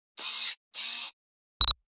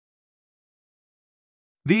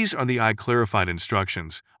These are the iClarified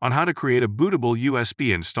instructions on how to create a bootable USB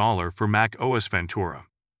installer for macOS Ventura.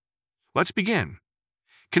 Let's begin.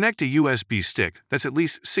 Connect a USB stick that's at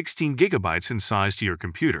least 16 GB in size to your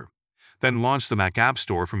computer. Then launch the Mac App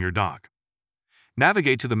Store from your dock.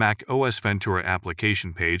 Navigate to the macOS Ventura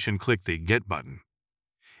application page and click the Get button.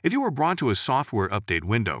 If you are brought to a software update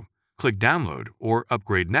window, click Download or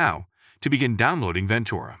Upgrade Now to begin downloading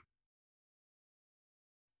Ventura.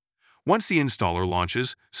 Once the installer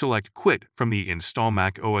launches, select Quit from the Install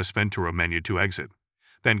macOS Ventura menu to exit.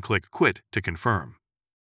 Then click Quit to confirm.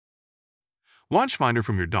 Launch Finder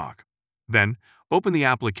from your dock. Then, open the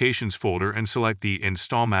Applications folder and select the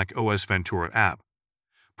Install macOS Ventura app.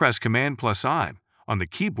 Press Command+I on the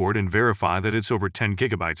keyboard and verify that it's over 10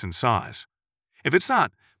 GB in size. If it's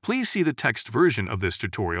not, please see the text version of this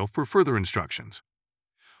tutorial for further instructions.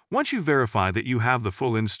 Once you verify that you have the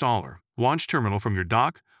full installer, launch Terminal from your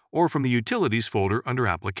dock or from the Utilities folder under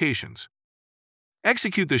Applications.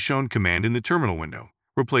 Execute the shown command in the terminal window,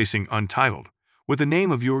 replacing Untitled with the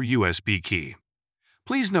name of your USB key.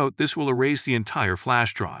 Please note this will erase the entire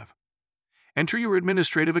flash drive. Enter your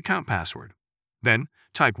administrative account password. Then,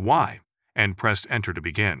 type Y and press Enter to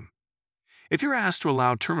begin. If you're asked to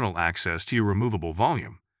allow terminal access to your removable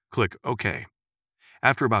volume, click OK.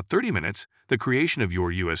 After about 30 minutes, the creation of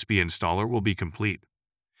your USB installer will be complete.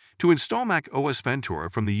 To install macOS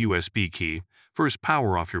Ventura from the USB key, first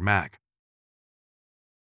power off your Mac.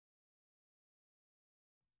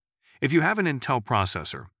 If you have an Intel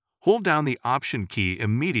processor, hold down the Option key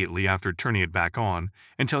immediately after turning it back on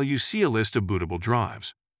until you see a list of bootable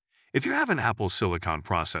drives. If you have an Apple Silicon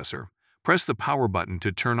processor, press the Power button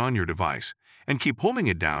to turn on your device and keep holding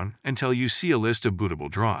it down until you see a list of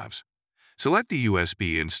bootable drives. Select the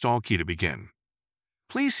USB install key to begin.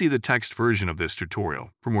 Please see the text version of this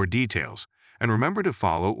tutorial for more details, and remember to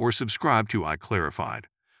follow or subscribe to iClarified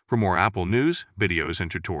for more Apple news, videos,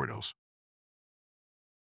 and tutorials.